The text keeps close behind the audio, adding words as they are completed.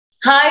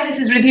Hi, this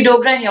is Ridhi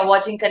Dogra, and you're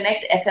watching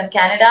Connect FM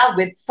Canada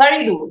with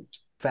Faridoon.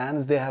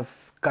 Fans, they have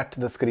cut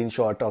the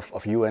screenshot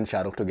of you and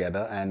Shah Rukh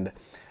together, and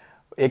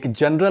एक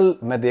general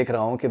मैं देख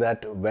रहा हूँ कि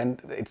that when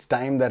it's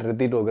time that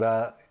Ridhi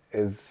Dogra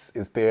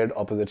is paired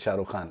opposite Shah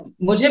Rukh Khan.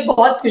 मुझे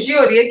बहुत खुशी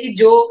हो रही है कि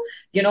जो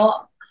you know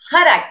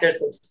हर एक्टर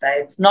सोचता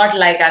है. It's not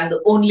like I'm the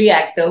only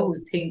actor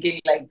who's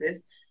thinking like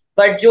this.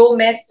 But जो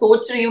मैं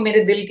सोच रही हूँ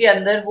मेरे दिल के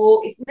अंदर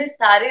वो इतने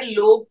सारे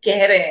लोग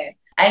कह रहे हैं.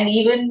 एंड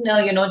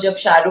इवन जब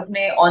शाहरुख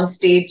ने ऑन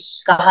स्टेज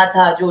कहा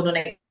था जो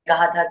उन्होंने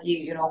कहा था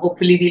कि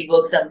hopefully we'll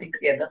work something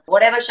together.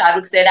 Whatever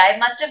Shahrukh said, I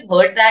must have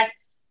heard that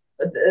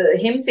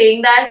him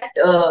saying that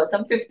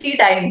some 50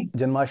 times.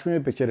 Janmashtami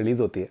में पिक्चर रिलीज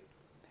होती है.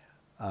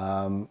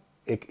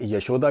 एक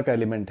यशोदा का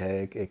एलिमेंट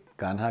है, एक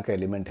कान्हा का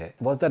एलिमेंट है.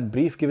 Was that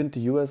brief given to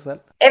you as well?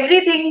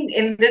 Everything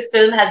in this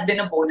film has been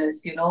a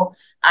bonus.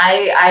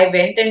 I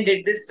went and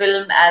did this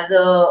film as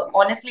a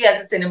honestly as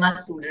a cinema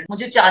student.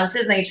 मुझे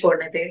chances नहीं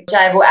छोड़ने थे,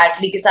 चाहे वो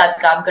एटली के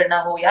साथ काम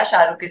करना हो या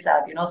शाहरुख के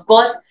साथ. Of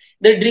course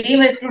the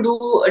dream is to do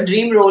a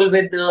dream role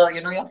with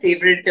your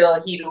favorite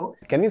hero.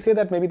 Can we say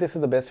that maybe this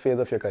is the best phase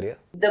of your career?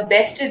 The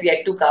best is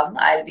yet to come,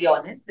 I'll be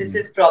honest. This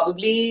is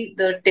probably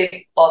the tip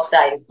of the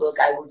iceberg,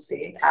 I would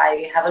say.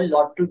 I have a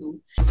lot to do.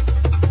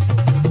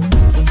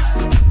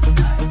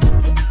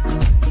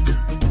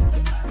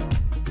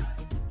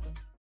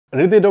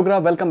 Riddhi Dogra,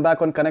 welcome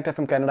back on connect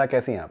FM Canada.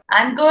 कैसी हैं आप?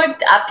 I'm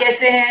good. आप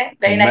कैसे हैं?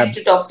 Very nice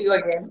to talk to you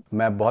again.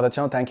 मैं बहुत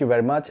अच्छा हूँ. Thank you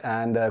very much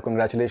and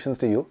congratulations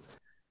to you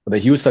for the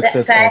huge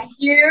success Thank of.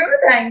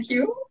 thank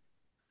you.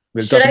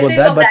 We'll Should talk I about say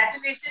that, but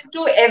congratulations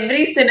to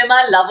every cinema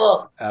lover?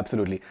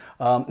 absolutely.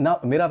 Now,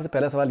 मेरा आपसे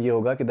पहला सवाल ये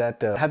होगा कि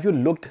that have you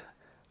looked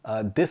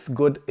this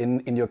good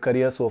in your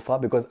career so far?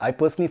 Because I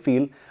personally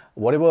feel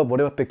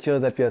whatever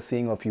pictures that we are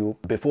seeing of you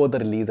before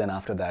the release and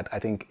after that,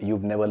 I think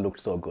you've never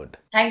looked so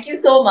good. Thank you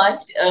so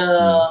much.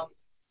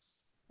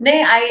 No,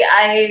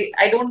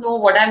 I don't know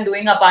what I'm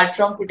doing apart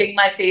from putting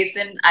my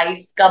face in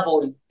ice ka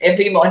bowl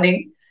every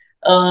morning.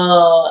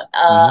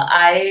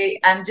 I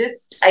am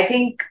just, I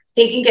think,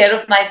 taking care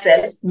of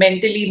myself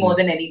mentally more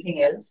than anything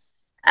else.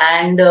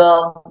 And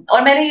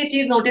और मैंने ये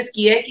चीज notice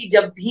की है कि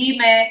जब भी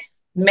मैं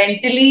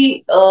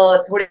मेंटली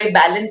थोड़े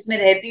बैलेंस में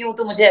रहती हूँ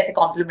तो मुझे ऐसे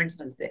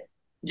कॉम्प्लीमेंट्स मिलते हैं.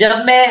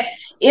 जब मैं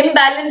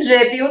इम्बैलेंस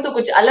रहती हूँ तो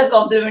कुछ अलग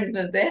कॉम्प्लीमेंट्स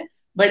मिलते हैं.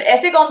 बट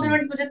ऐसे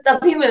कॉम्प्लीमेंट्स मुझे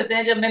तभी मिलते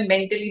हैं जब मैं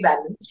मेंटली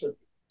बैलेंस्ड होती हूँ.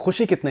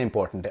 खुशी कितना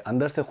इंपॉर्टेंट है?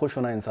 अंदर से खुश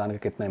होना इंसान का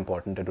कितना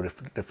इंपॉर्टेंट है to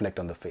reflect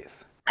on the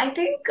face? I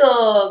think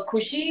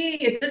खुशी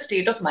is a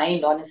state of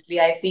mind. Honestly,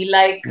 I feel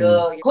like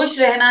खुश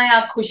रहना या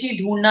खुशी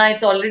ढूंढना,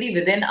 it's already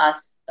within us.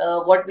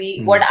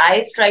 What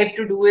I strive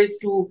to do is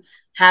to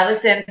have a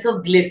sense of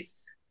bliss.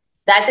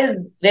 That is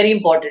very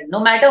important.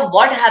 No matter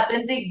what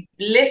happens, एक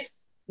bliss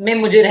में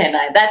मुझे रहना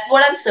है. That's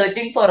what I'm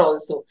searching for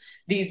also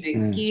these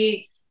days.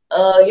 कि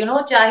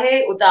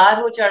चाहे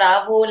उतार हो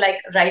चढ़ाव हो,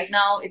 like right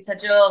now it's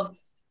such a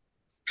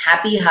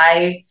happy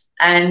high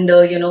and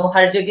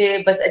हर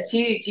जगह बस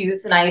अच्छी चीजें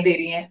सुनाई दे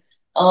रही हैं.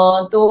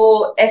 तो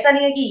ऐसा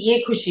नहीं है कि ये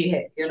खुशी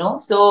है.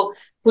 सो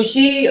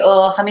खुशी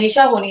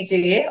हमेशा होनी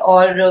चाहिए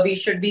और we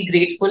should be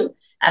grateful.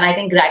 And I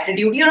think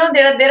gratitude,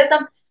 there are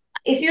some,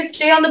 if you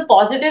stay on the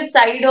positive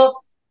side of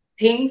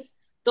things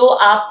तो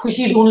आप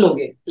खुशी ढूंढ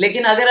लोगे.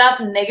 लेकिन अगर आप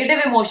नेगेटिव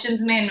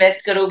इमोशंस में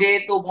इन्वेस्ट करोगे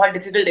तो बहुत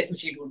डिफिकल्ट है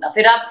खुशी ढूंढना.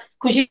 फिर आप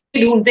खुशी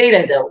ढूंढते ही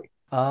रह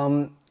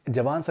जाओगे.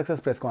 जवान सक्सेस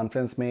प्रेस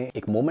कॉन्फ्रेंस में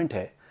एक मोमेंट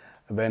है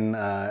when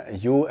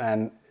you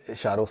and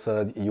Shah Rukh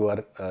sir, you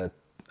are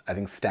I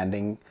think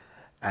standing,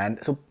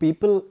 and so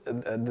people,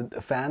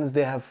 the fans,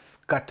 they have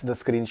cut the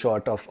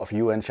screenshot of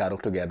you and Shah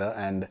Rukh together,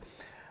 and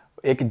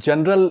एक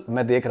general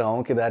मैं देख रहा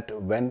हूँ कि that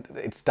when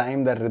it's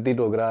time that Ridhi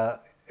Dogra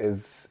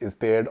is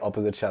paired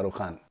opposite Shah Rukh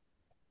Khan.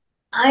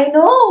 I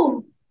know.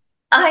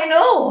 I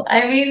know.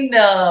 I mean,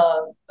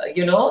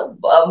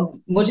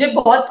 मुझे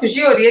बहुत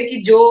खुशी हो रही है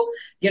कि जो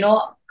you know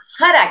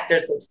हर एक्टर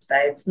सोचता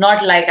है. It's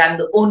not like I'm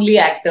the only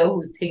actor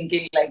who's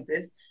thinking like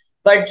this.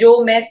 But जो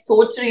मैं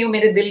सोच रही हूँ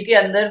मेरे दिल के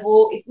अंदर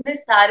वो इतने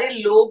सारे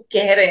लोग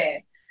कह रहे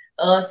हैं.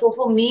 So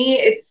for me,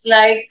 it's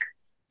like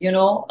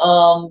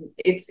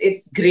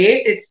it's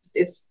great.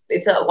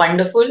 It's a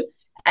wonderful.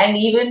 And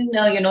even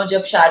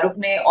जब शाहरुख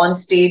ने ऑन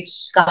स्टेज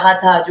कहा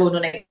था जो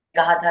उन्होंने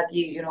कहा था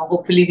कि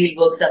hopefully we'll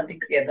work something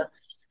together.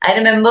 I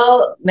remember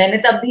मैंने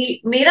तब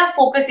भी मेरा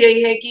फोकस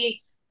यही है कि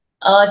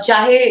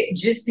चाहे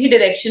जिस भी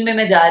डायरेक्शन में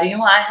मैं जा रही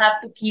हूँ, I have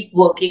to keep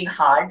working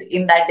hard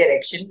in that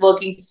direction,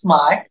 working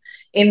smart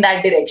in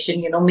that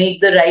direction, make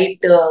the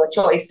right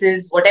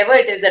choices, whatever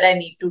it is that I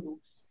need to do.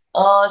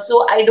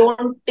 So I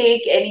don't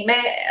take any,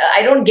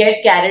 I don't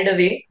get carried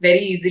away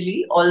very easily,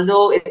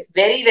 although it's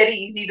very, very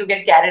easy to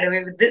get carried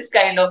away with this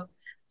kind of,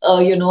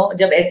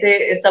 जब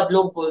ऐसे सब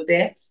लोग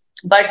बोलते हैं.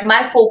 But my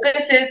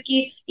focus is कि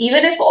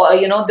even if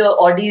the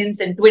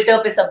audience and Twitter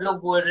पे सब लोग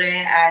बोल रहे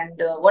हैं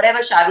and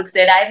whatever Shah Rukh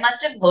said, I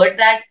must have heard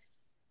that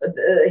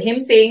him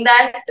saying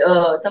that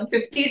some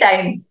 50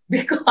 times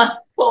because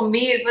for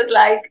me it was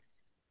like,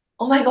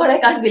 oh my God, I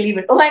can't believe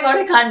it. Oh my God,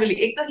 I can't believe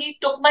it. So he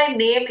took my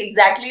name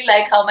exactly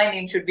like how my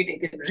name should be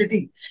taken,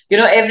 Ridhi.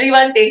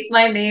 Everyone takes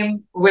my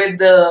name with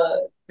the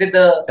with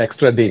a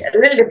Extra D. a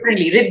little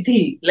differently,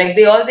 Riddhi. Like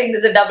they all think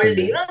there's a double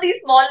D. Riddhi.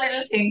 These small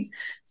little things.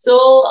 So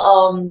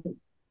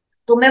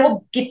तो मैं वो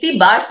कितनी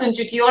बार सुन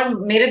चुकी हूँ और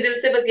मेरे दिल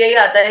से बस यही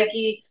आता है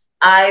कि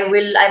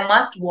I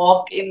must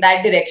walk in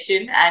that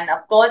direction. And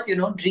of course,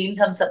 dreams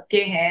हम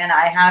सबके हैं, and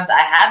I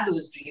have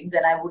those dreams,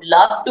 and I would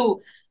love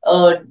to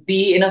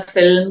be in a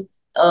film,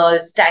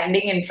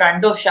 standing in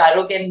front of Shah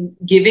Rukh and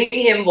giving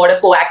him what a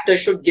co-actor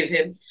should give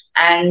him.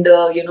 And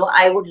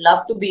I would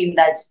love to be in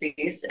that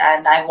space,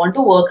 and I want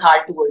to work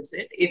hard towards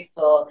it. If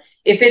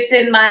it's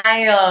in my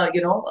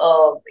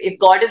if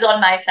God is on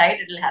my side,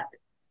 it'll happen.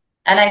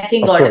 And I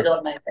think Of God is course.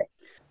 on my side.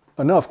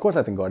 No, of course,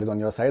 I think God is on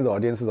your side. The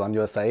audience is on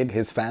your side.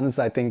 His fans,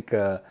 I think,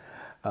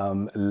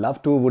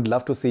 would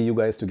love to see you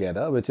guys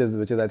together, which is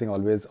I think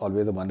always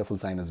a wonderful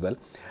sign as well.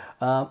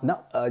 Now,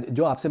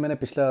 जो आपसे मैंने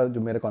पिछला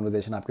जो मेरा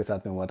conversation आपके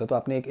साथ में हुआ था, तो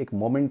आपने एक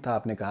मोमेंट था,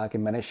 आपने कहा कि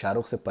मैंने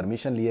शाहरुख से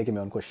परमिशन ली है कि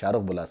मैं उनको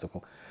शाहरुख बुला सकूं.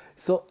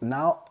 So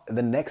now the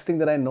next thing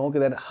that I know कि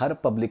दैट हर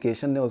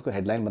पब्लिकेशन ने उसको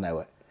हेडलाइन बनाया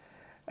हुआ है,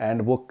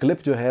 एंड वो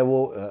क्लिप जो है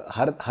वो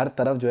हर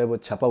तरफ जो है वो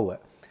छपा हुआ है.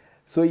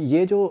 सो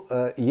ये जो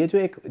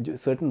एक जो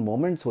सर्टन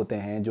मोमेंट्स होते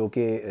हैं जो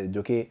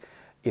कि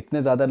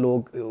इतने ज़्यादा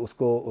लोग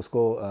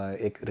उसको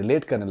एक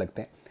रिलेट करने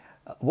लगते हैं.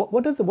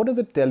 What does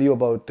it tell you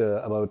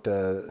about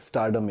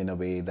stardom in a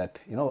way that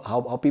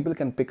how people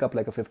can pick up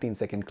like a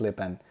 15-second clip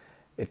and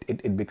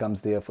it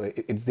becomes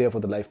it's there for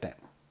the lifetime.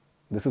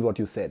 This is what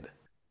you said.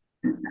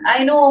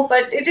 I know,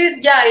 but it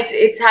is, yeah,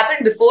 it's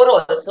happened before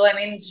also. I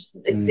mean,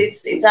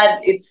 it's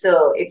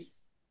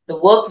the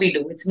work we do.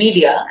 It's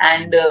media,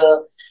 and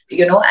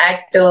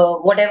at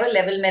whatever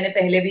level मैंने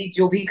पहले भी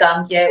जो भी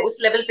काम किया है, उस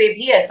level पे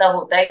भी ऐसा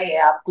होता है.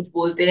 आप कुछ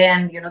बोलते हैं,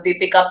 and they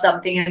pick up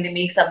something and they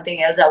make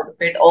something else out of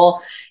it, or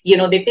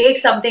they take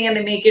something and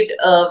they make it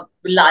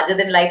larger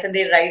than life and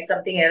they write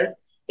something else.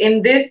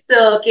 In this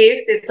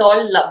case, it's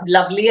all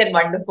lovely and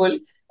wonderful.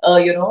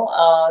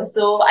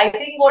 So I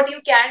think what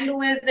you can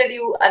do is that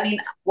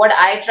what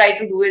I try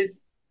to do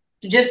is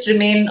to just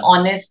remain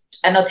honest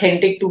and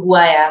authentic to who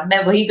I am.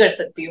 मैं वही कर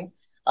सकती हूँ.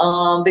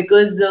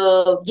 Because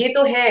ये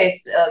तो है,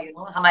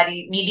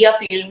 हमारी media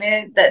field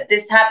में that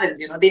this happens.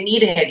 They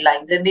need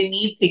headlines and they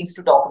need things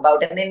to talk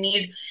about and they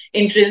need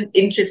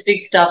interesting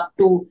stuff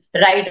to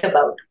write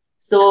about.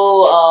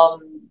 So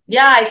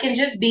yeah, I can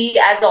just be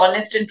as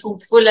honest and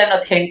truthful and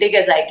authentic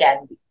as I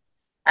can be.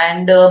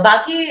 And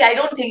Baki, I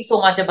don't think so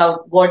much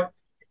about what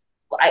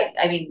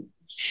I mean.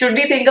 Should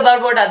we think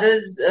about what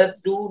others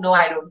do? No,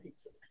 I don't think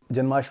so.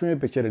 Janmashtami में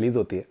picture release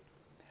होती है.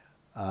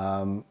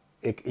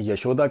 एक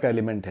यशोदा का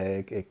element है,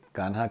 एक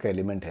कान्हा का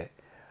element है,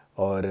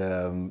 और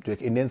जो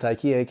एक इंडियन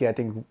साइकी है कि आई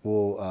थिंक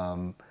वो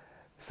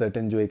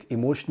सर्टन जो एक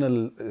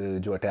इमोशनल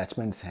जो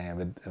अटैचमेंट्स हैं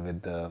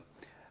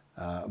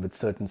with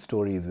certain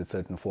stories, with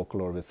certain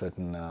folklore, with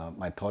certain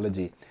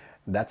mythology,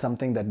 that's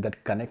something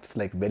that connects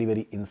like very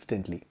very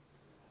instantly.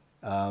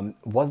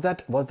 Was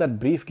that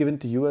brief given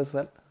to you as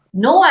well?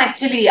 No,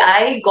 actually,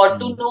 I got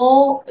to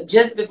know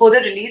just before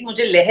the release.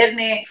 मुझे लहर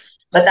ने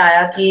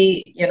बताया कि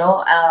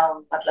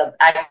मतलब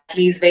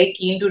actually is very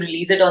keen to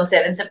release it on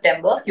 7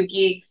 September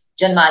क्योंकि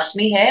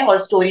जन्माष्टमी है और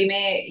story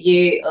में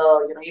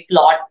ये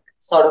प्लॉट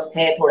sort of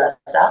है थोड़ा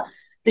सा.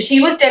 तो she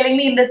was telling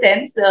me in the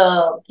sense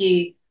कि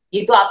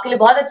ये तो आपके लिए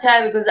बहुत अच्छा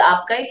है because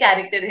आपका ही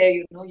कैरेक्टर है.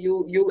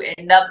 You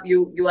end up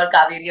you are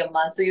Kaveri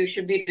Amma, so you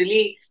should be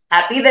really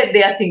happy that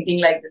they are thinking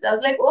like this. I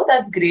was like, oh,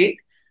 that's great.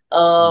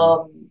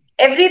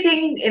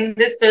 Everything in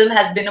this film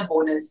has been a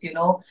bonus.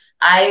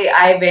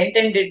 I went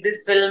and did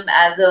this film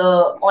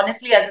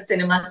honestly as a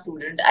cinema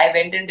student. I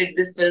went and did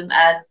this film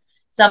as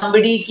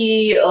somebody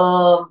की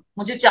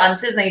मुझे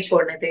chances नहीं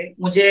छोड़ने थे.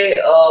 मुझे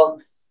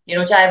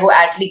चाहे वो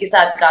एटली के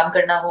साथ काम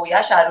करना हो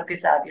या शाहरुख के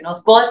साथ.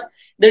 Of course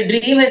the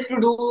dream is to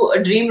do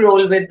a dream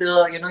role with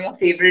your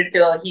favorite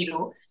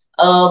hero.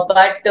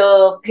 But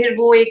फिर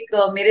वो एक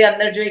मेरे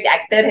अंदर जो एक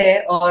एक्टर है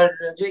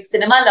और जो एक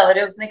सिनेमा लवर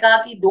है उसने कहा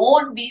कि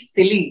don't be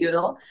silly.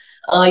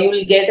 you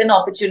will get an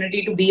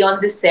opportunity to be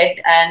on this set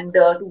and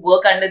to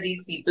work under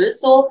these people.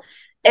 So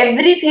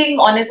everything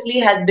honestly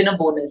has been a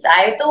bonus.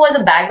 I तो was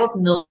a bag of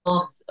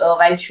nerves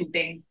while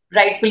shooting,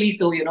 rightfully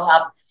so.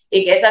 आप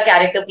एक ऐसा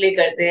character play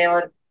करते हैं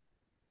और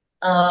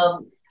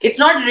it's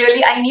not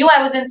really. I knew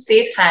I was in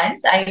safe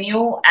hands. I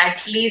knew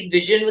Atlee's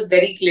vision was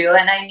very clear,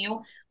 and I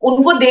knew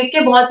उनको देख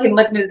के बहुत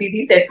हिम्मत मिलती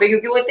थी सेट पे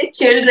क्योंकि वो इतने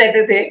चिल्ड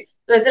रहते थे.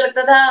 तो ऐसे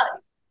लगता था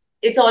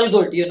it's all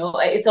good,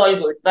 it's all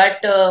good.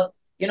 But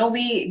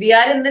we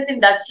are in this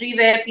industry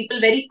where people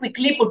very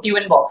quickly put you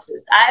in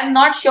boxes. I am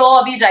not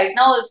sure. Abhi right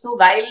now also,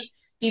 while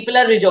people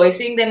are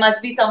rejoicing, there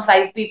must be some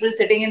 5 people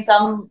sitting in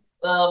some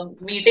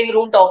meeting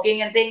room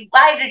talking and saying,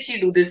 why did she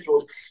do this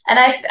role? And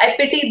I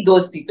pity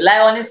those people. I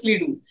honestly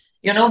do.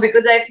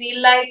 Because I feel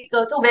like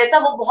तो वैसा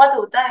वो बहुत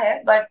होता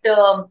है. But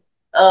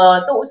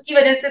तो उसकी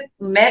वजह से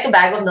मैं तो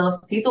बैग ऑफ नर्व्स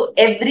थी. तो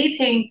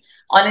everything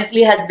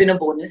honestly has been a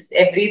bonus.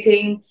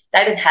 Everything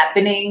that is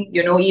happening,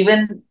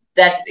 even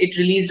that it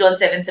released on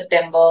 7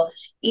 September,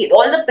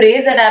 all the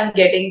praise that I'm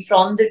getting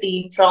from the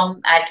team,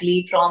 from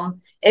Atlee, from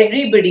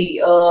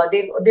everybody,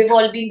 they've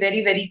all been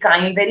very very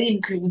kind, very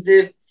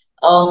inclusive,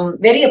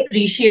 very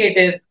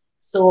appreciative.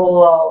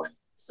 So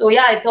So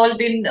yeah, it's all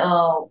been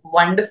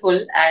wonderful.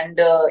 And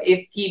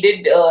if he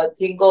did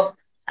think of,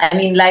 I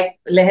mean, like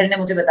Leher ne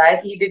mujhe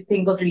bataya कि he did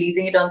think of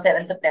releasing it on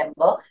 7th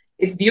September.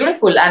 It's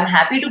beautiful. I'm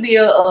happy to be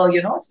a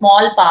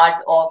small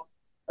part of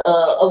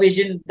a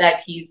vision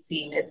that he's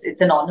seen.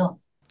 It's an honor.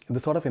 The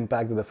sort of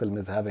impact that the film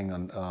is having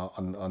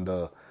on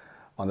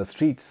the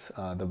streets,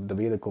 the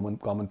way the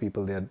common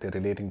people they're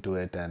relating to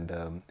it, and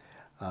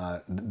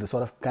the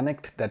sort of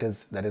connect that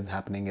is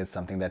happening is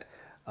something that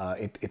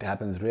it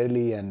happens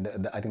rarely,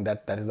 and I think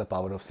that is the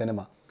power of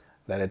cinema,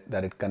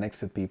 that it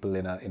connects with people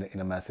in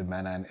a massive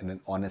manner and in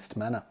an honest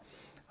manner.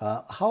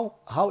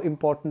 How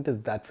important is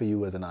that for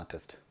you as an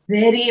artist?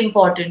 Very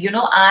important. You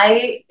know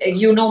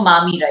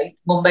Mami, right?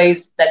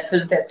 Mumbai's that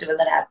film festival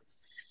that happens.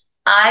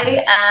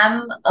 I am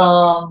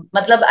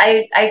मतलब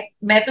I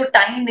मैं तो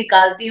time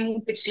निकालती हूँ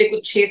पिछले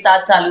कुछ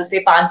 6-7 सालों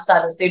से 5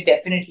 सालों से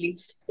definitely.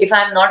 If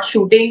I'm not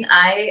shooting,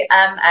 I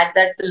am at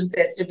that film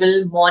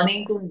festival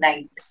morning to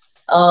night.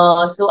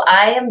 So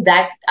I'm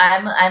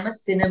a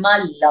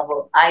cinema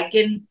lover. I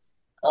can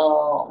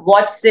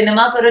watch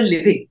cinema for a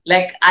living.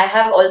 Like I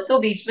have also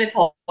बीच में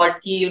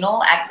thought कि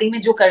acting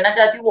में जो करना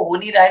चाहती हूँ वो हो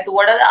नहीं रहा है, तो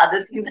what are the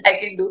other things I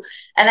can do?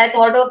 And I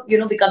thought of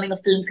becoming a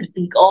film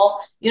critique or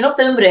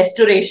film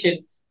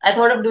restoration. I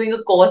thought of doing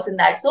a course in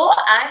that. So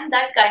I'm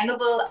that kind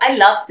of I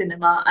love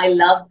cinema. I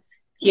love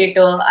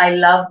theater. I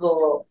love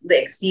the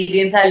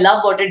experience. I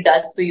love what it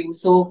does for you.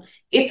 So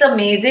it's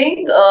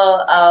amazing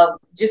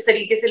जिस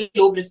तरीके से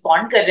लोग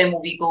respond कर रहे हैं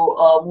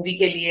movie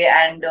के लिए,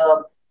 and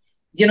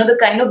the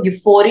kind of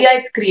euphoria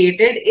it's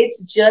created.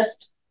 It's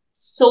just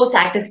so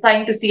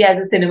satisfying to see as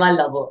a cinema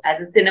lover, as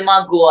a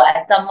cinema goer,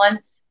 as someone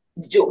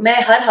जो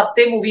मैं हर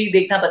हफ्ते मूवी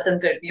देखना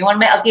पसंद करती हूँ और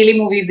मैं अकेली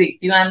मूवीज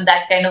देखती हूँ. I am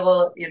that kind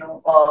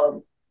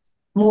of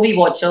movie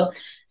watcher.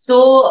 So,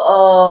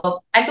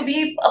 and to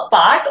be a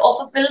part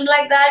of a film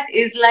like that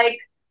is like,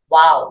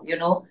 wow,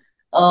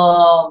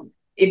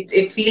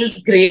 it feels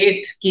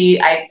great कि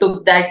I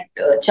took that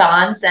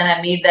chance and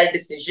I made that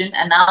decision,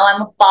 and now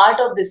I'm a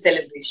part of this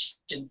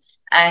celebration.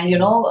 And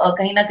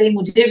कहीं ना कहीं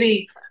मुझे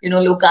भी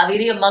लोग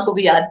कावेरी अम्मा को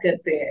भी याद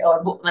करते हैं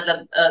और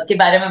मतलब के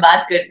बारे में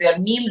बात करते हैं और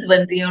मीम्स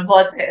बनती हैं और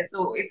बहुत है.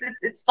 So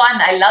it's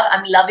fun.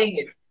 I'm loving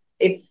it.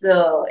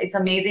 It's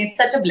amazing. It's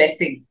such a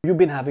blessing. You've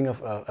been having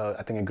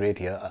I think a great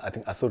year. I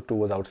think Asur 2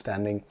 was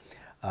outstanding.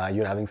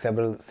 You're having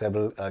several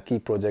key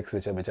projects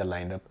which are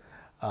lined up.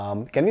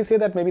 Can you say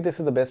that maybe this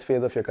is the best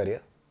phase of your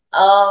career?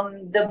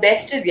 The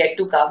best is yet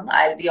to come.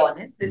 I'll be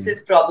honest. This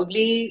is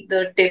probably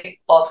the tip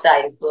of the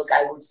iceberg,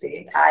 I would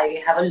say.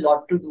 I have a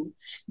lot to do.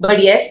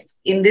 But yes,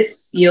 in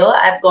this year,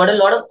 I've got a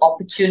lot of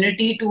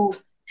opportunity to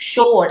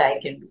show what I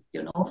can do.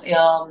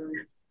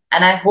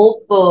 And I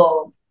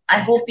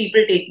hope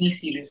people take me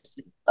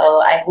seriously.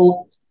 I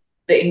hope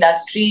the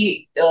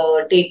industry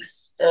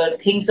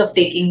thinks of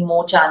taking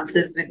more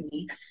chances with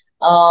me.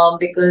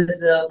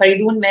 Because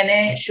Faridoon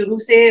मैंने शुरू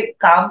से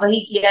काम वही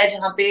किया है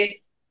जहाँ पे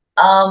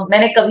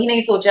मैंने कभी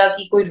नहीं सोचा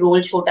कि कोई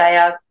रोल छोटा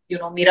या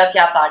मेरा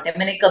क्या पार्ट है.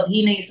 मैंने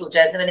कभी नहीं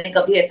सोचा ऐसे. मैंने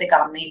कभी ऐसे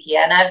काम नहीं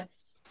किया. एंड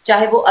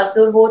चाहे वो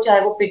असुर हो, चाहे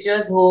वो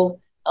पिक्चर्स हो,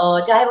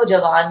 चाहे वो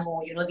जवान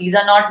हो, these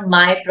are not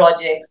my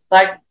projects,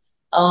 but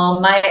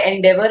my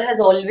endeavor has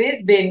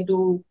always been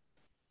to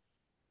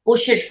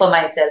push it for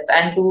myself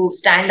and to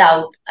stand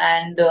out.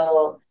 And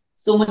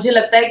so मुझे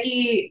लगता है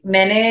कि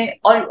मैंने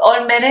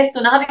और मैंने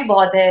सुना भी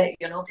बहुत है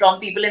from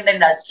people in the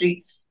industry.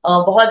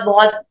 बहुत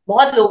बहुत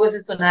बहुत लोगों से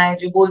सुना है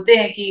जो बोलते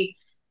हैं कि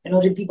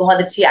रिद्धि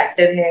बहुत अच्छी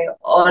एक्टर है.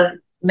 और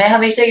मैं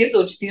हमेशा ये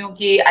सोचती हूँ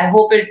कि I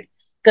hope it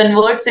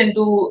converts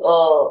into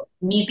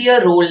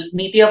meatier roles,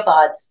 meatier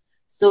parts.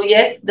 So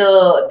yes,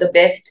 the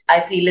best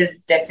I feel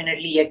is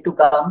definitely yet to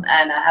come,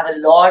 and I have a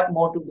lot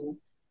more to do.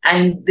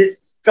 And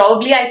this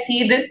probably I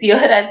see this year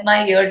as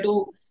my year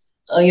to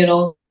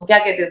क्या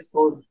कहते हैं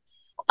उसको,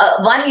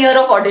 1 year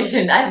of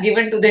audition I've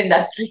given to the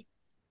industry.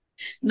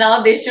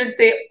 Now they should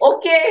say,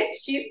 okay,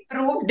 she's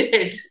proved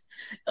it.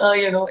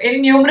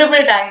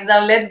 Innumerable times.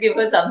 Now let's give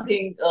her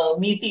something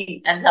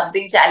meaty and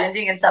something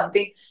challenging and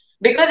something,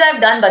 because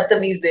I've done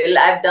Badtameez Dil,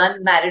 I've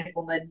done Married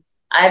Woman,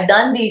 I've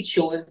done these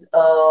shows.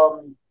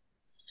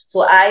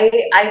 So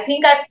I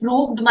think I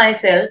proved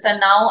myself, and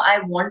now I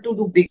want to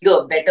do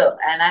bigger, better,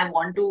 and I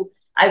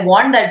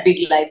want that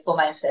big life for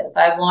myself.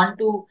 I want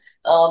to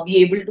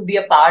be able to be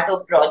a part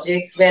of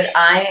projects where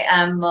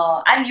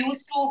I'm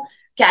used to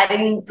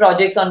carrying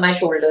projects on my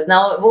shoulders.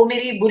 Now वो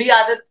मेरी बुरी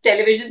आदत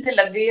television से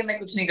लग गई है, मैं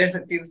कुछ नहीं कर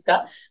सकती उसका.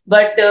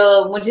 बट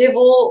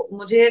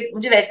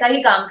मुझे वैसा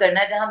ही काम करना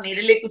है जहां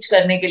मेरे लिए कुछ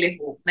करने के लिए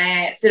हो.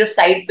 मैं सिर्फ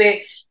साइड पे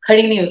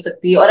खड़ी नहीं हो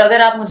सकती. और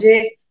अगर आप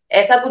मुझे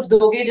ऐसा कुछ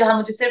दोगे जहां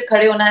मुझे सिर्फ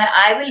खड़े होना है,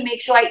 I will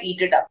make sure I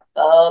eat it up,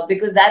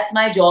 because that's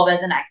my job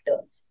as an actor.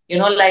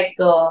 Like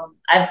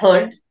I've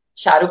heard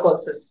Shah Rukh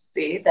also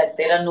say that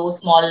there are no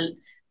small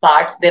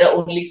parts, there are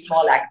only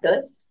small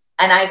actors.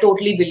 And I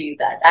totally believe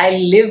that. I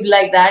live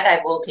like that. I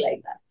work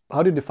like that.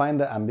 How do you define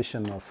the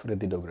ambition of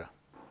Ridhi Dogra?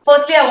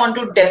 Firstly, I want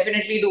to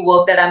definitely do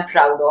work that I'm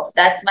proud of.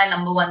 That's my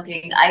number one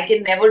thing. I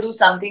can never do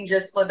something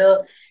just for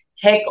the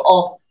heck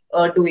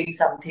of doing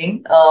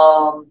something.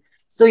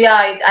 So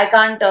yeah, I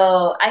can't.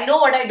 I know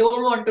what I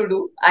don't want to do.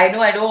 I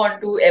know I don't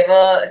want to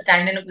ever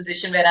stand in a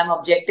position where I'm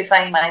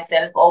objectifying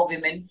myself or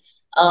women.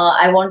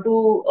 I want to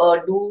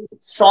do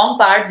strong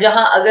parts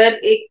जहाँ अगर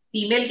एक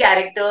female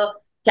character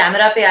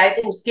camera पे आए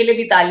तो उसके लिए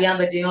भी तालियां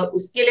बजें और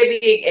उसके लिए भी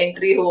एक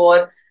एंट्री हो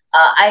और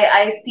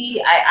I see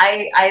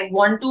I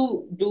want to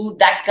do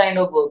that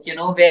kind of work, you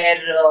know,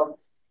 where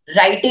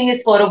writing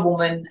is for a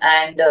woman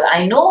and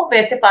I know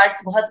वैसे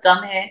parts बहुत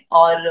कम हैं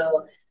और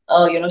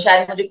यू नो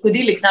शायद मुझे खुद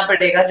ही लिखना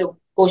पड़ेगा जो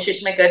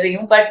कोशिश मैं कर रही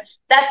हूँ but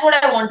that's what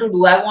I want to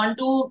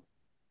do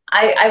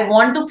I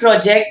want to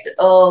project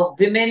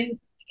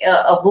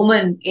a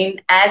woman in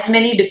as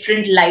many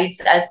different lights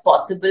as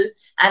possible,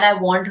 and I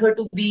want her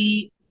to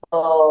be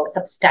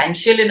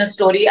substantial in a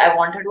story. I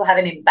want her to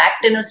have an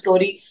impact in a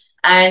story,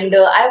 and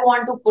I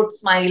want to put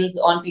smiles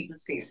on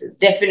people's faces,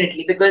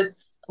 definitely, because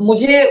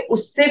मुझे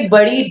उससे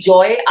बड़ी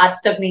joy आज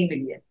तक नहीं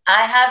मिली है.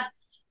 I have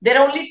There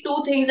are only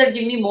two things that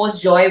give me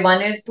most joy.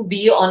 One is to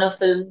be on a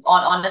film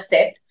on a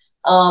set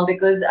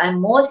because I'm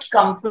most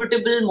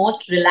comfortable,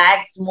 most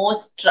relaxed,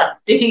 most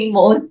trusting,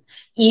 most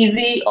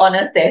easy on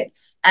a set.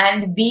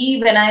 And B,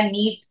 when I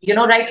meet, you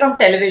know, right from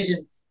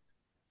television,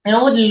 you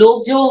know,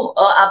 लोग जो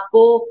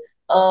आपको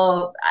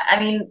I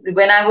mean,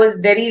 when I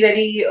was very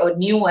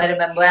new, I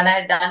remember, and I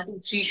had done 2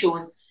 3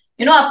 shows.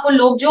 You know, आपको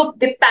लोग जो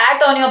they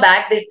pat on your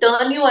back, they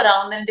turn you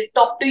around, and they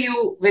talk to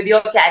you with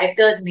your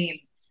character's name.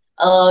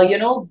 You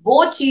know,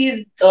 वो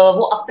चीज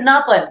वो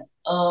अपनापन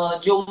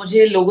जो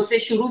मुझे लोगों से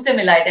शुरू से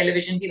मिला है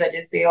टेलीविजन की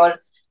वजह से और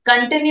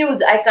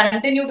continues I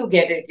continue to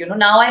get it. You know,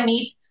 now I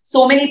meet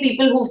so many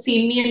people who've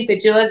seen me in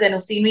pictures and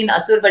who've seen me in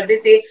Asur, but they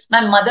say,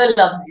 my mother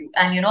loves you.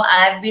 And, you know,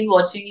 I've been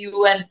watching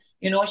you and,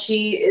 you know,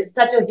 she is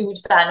such a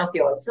huge fan of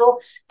yours. So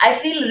I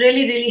feel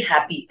really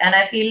happy. And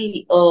I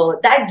feel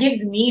that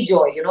gives me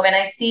joy, you know, when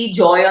I see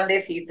joy on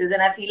their faces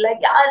and I feel like,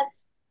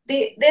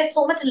 yeah, there's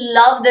so much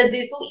love that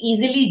they so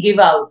easily give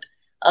out.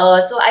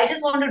 So I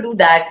just want to do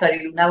that,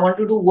 Faridoon. I want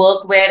to do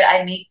work where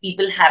I make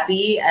people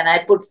happy and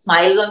I put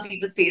smiles on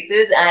people's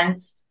faces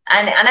and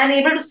I'm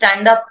able to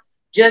stand up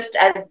just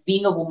as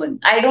being a woman.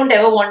 I don't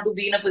ever want to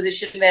be in a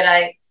position where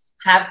I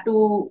have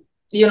to,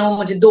 you know,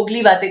 मुझे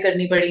दोगली बातें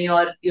करनी पड़ी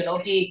और you know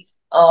कि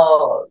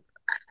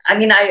I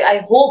mean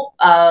I hope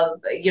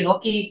you know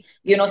कि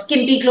you know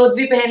skimpy clothes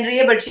भी पहन रही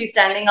है but she's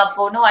standing up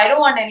for no I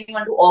don't want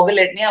anyone to ogle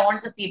at me. I want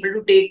some people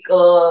to take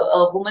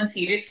a woman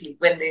seriously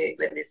when they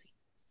see.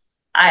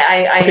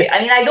 Okay. I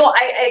mean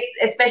I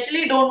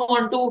especially don't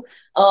want to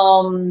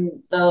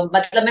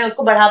मतलब मैं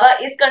उसको बढ़ावा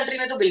इस country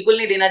में तो बिल्कुल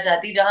नहीं देना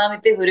चाहती जहां हम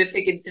इतने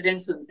horrific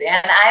incidents सुनते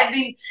हैं and I have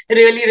been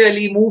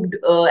really moved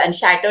and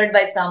shattered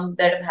by some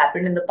that have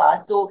happened in the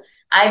past. So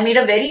I made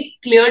a very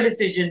clear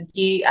decision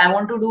कि I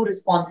want to do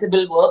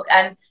responsible work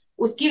and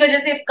उसकी वजह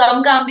से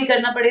कम काम भी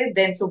करना पड़े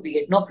then so be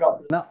it, no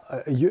problem. Now,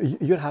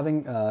 you're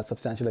having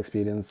substantial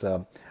experience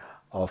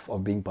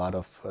of being part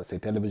of, say,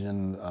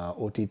 television,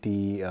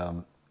 OTT,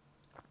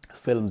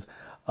 films.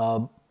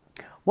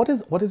 What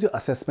is your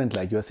assessment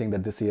like? You're saying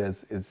that this year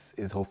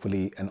is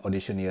hopefully an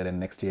audition year, and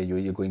next year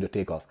you're going to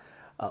take off.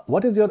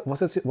 What is your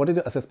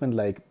assessment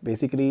like?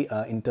 Basically,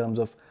 in terms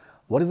of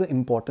what is the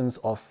importance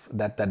of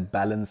that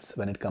balance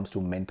when it comes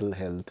to mental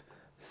health,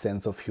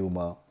 sense of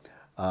humor,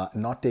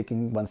 not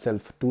taking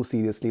oneself too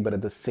seriously, but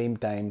at the same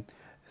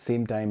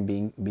time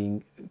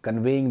being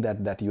conveying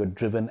that you are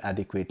driven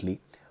adequately.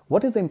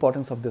 What is the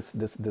importance of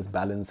this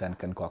balance and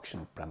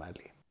concoction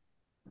primarily?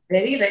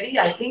 Very,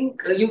 I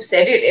think you've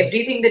said it.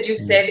 Everything that you've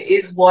Yeah. said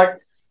is what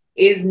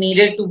is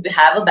needed to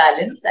have a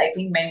balance. I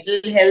think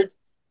mental health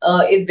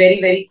is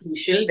very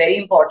crucial, very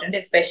important,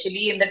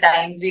 especially in the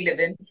times we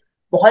live in.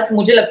 बहुत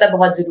मुझे लगता है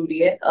बहुत जरूरी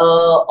है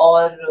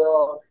और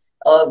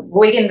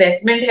वो एक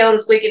इन्वेस्टमेंट है और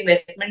उसको एक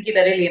इन्वेस्टमेंट की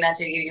तरह लेना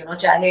चाहिए यू नो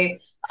चाहे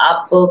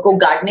आपको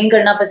गार्डनिंग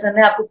करना पसंद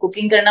है आपको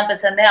कुकिंग करना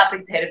पसंद है आप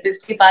एक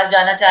थेरेपिस्ट के पास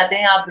जाना चाहते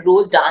हैं आप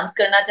रोज डांस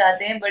करना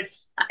चाहते हैं but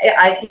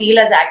I feel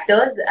as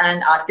actors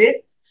and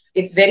artist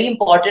it's very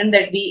important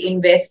that we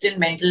invest in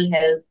mental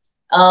health.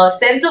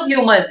 Sense of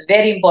humor is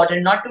very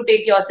important. Not to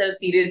take yourself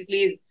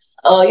seriously is,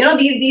 you know,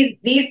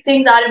 these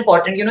things are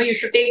important. You know, you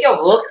should take your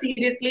work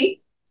seriously.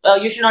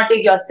 You should not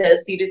take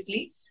yourself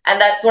seriously,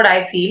 and that's what I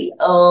feel.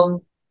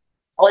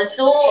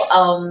 Also,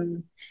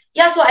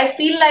 yeah. So I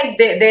feel like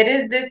there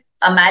is this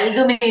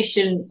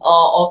amalgamation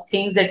of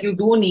things that you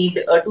do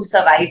need to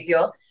survive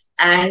here.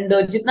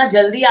 And जितना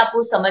जल्दी आप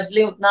वो समझ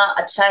ले उतना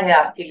अच्छा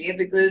है आपके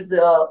लिए because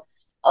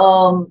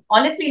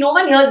honestly, no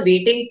one here is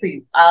waiting for you.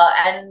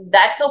 And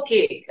that's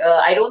okay.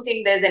 I don't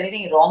think there's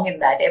anything wrong in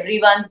that.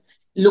 Everyone's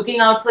looking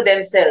out for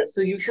themselves.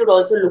 So you should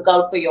also look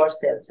out for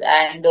yourselves.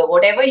 And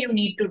whatever you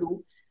need to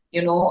do,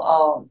 you know,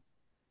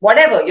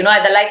 whatever, you know,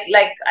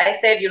 like I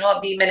said, you know,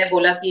 abhi maine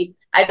bola ki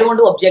I don't want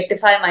to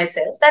objectify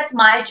myself. That's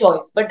my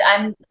choice. But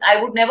I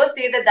would never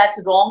say that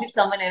that's wrong if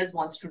someone else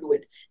wants to do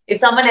it.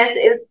 If someone else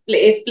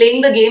is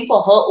playing the game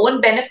for her own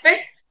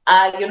benefit,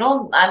 you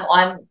know,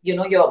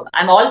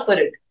 I'm all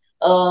for it.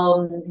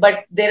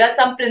 But there are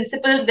some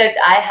principles that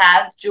I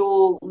have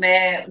जो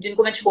मैं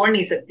जिनको मैं छोड़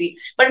नहीं सकती,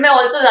 but मैं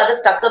also ज्यादा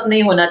stuck up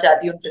नहीं होना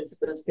चाहती उन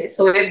प्रिंसिपल्स पे.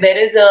 So if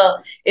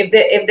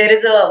there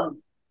is a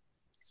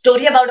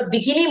story about a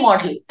bikini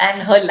model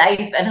and her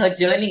life and her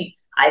journey,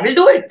 I will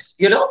do it,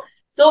 you know.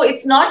 So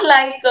it's not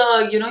like,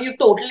 you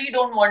totally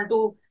don't want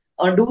to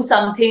do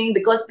something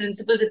because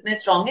principles itne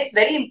strong hai. It's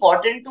very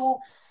important to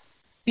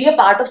be a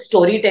part of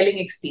storytelling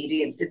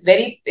experience. It's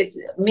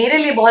मेरे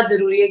लिए बहुत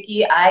जरूरी है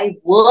कि I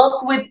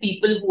work with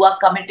people who are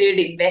committed,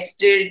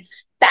 invested,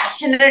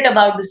 passionate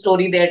about the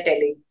story they are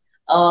telling.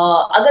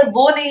 अगर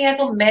वो नहीं है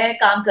तो मैं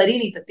काम कर ही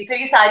नहीं सकती, फिर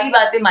ये सारी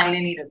बातें मायने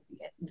नहीं रखती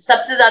है.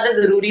 सबसे ज्यादा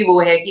जरूरी वो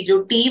है कि जो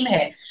टीम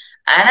है,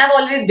 and I have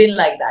always been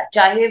like that,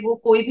 चाहे वो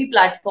कोई भी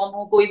प्लेटफॉर्म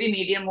हो, कोई भी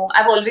मीडियम हो,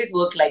 I have always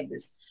work like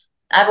this.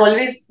 I've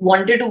always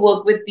wanted to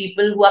work with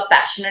people who are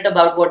passionate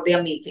about what they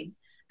are making,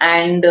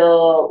 and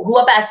who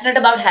are passionate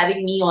about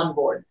having me on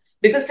board,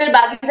 because फिर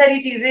बाकी सारी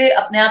चीजें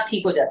अपने आप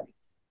ठीक हो जाती.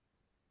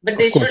 But of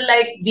they should course.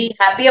 like be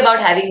happy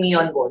about having me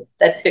on board.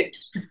 That's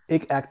it.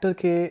 एक एक्टर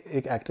के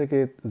एक एक्टर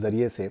के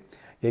ज़रिए से,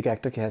 एक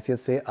एक्टर की हैसियत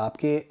से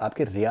आपके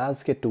आपके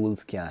रियाज के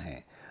टूल्स क्या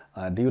हैं?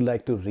 Do you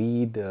like to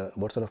read?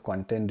 What sort of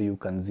content do you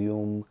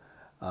consume?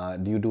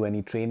 Do you do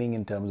any training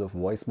in terms of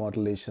voice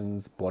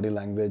मॉड्यूलेशंस, body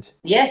language?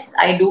 Yes,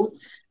 I do.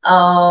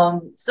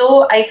 So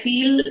I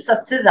feel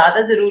सबसे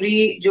ज्यादा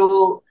जरूरी जो,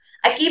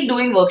 I keep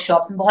doing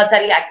workshops, बहुत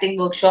सारी acting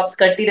workshops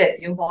करती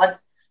रहती हूँ. बहुत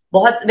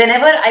बहुत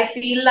whenever I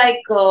feel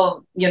like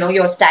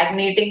you're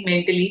stagnating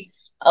mentally,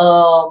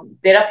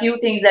 there are few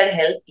things that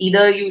help.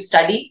 Either you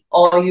study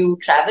or you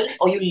travel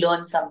or you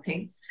learn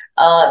something,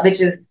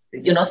 which is,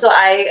 so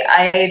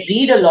I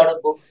read a lot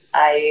of books.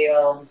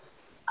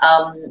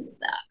 Um,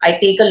 I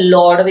take a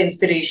lot of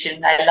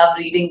inspiration. I love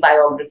reading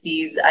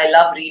biographies. I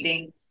love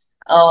reading.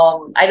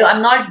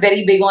 I'm not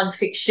very big on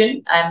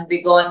fiction. I'm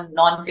big on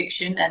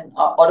non-fiction and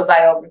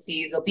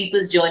autobiographies or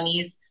people's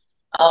journeys.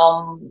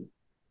 Um,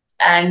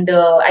 and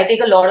I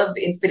take a lot of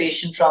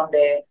inspiration from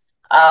there.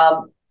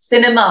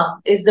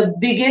 Cinema is the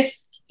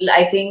biggest,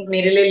 I think,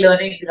 मेरे लिए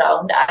learning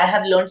ground. I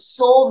have learned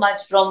so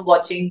much from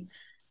watching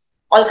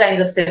all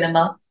kinds of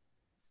cinema.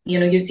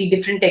 You see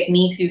different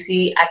techniques, you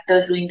see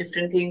actors doing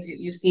different things,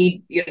 you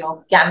see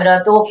camera.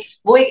 तो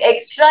वो एक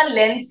extra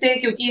lens से,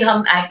 क्योंकि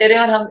हम actor हैं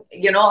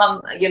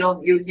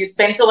और you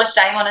spend so much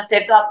time on a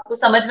set, तो आपको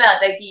समझ में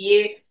आता है कि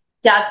ये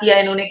क्या किया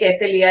इन्होंने,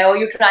 कैसे लिया है, or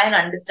you try and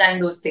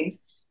understand those things.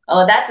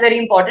 That's very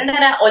important,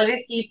 and I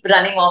always keep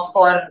running off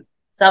for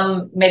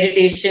some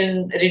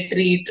meditation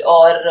retreat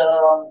or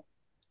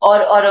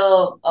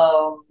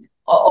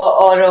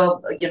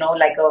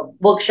like a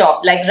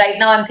workshop. Like right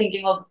now I'm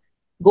thinking of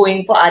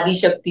going for Adi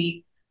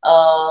Shakti.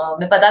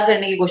 मैं पता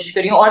करने की कोशिश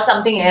कर रही हूँ, or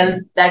something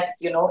else that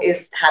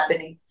is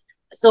happening.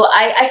 So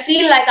I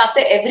feel like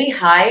after every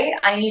high,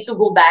 I need to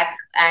go back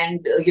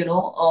and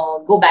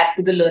go back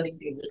to the learning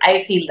table. I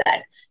feel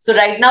that. So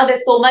right now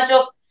there's so much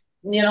of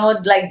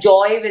like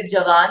joy with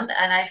Jawan,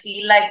 and I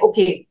feel like,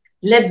 okay,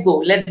 let's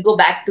go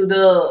back to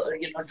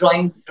the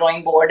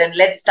drawing board, and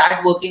let's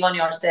start working on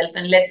yourself,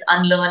 and let's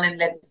unlearn, and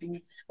let's do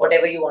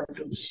whatever you want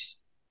to do.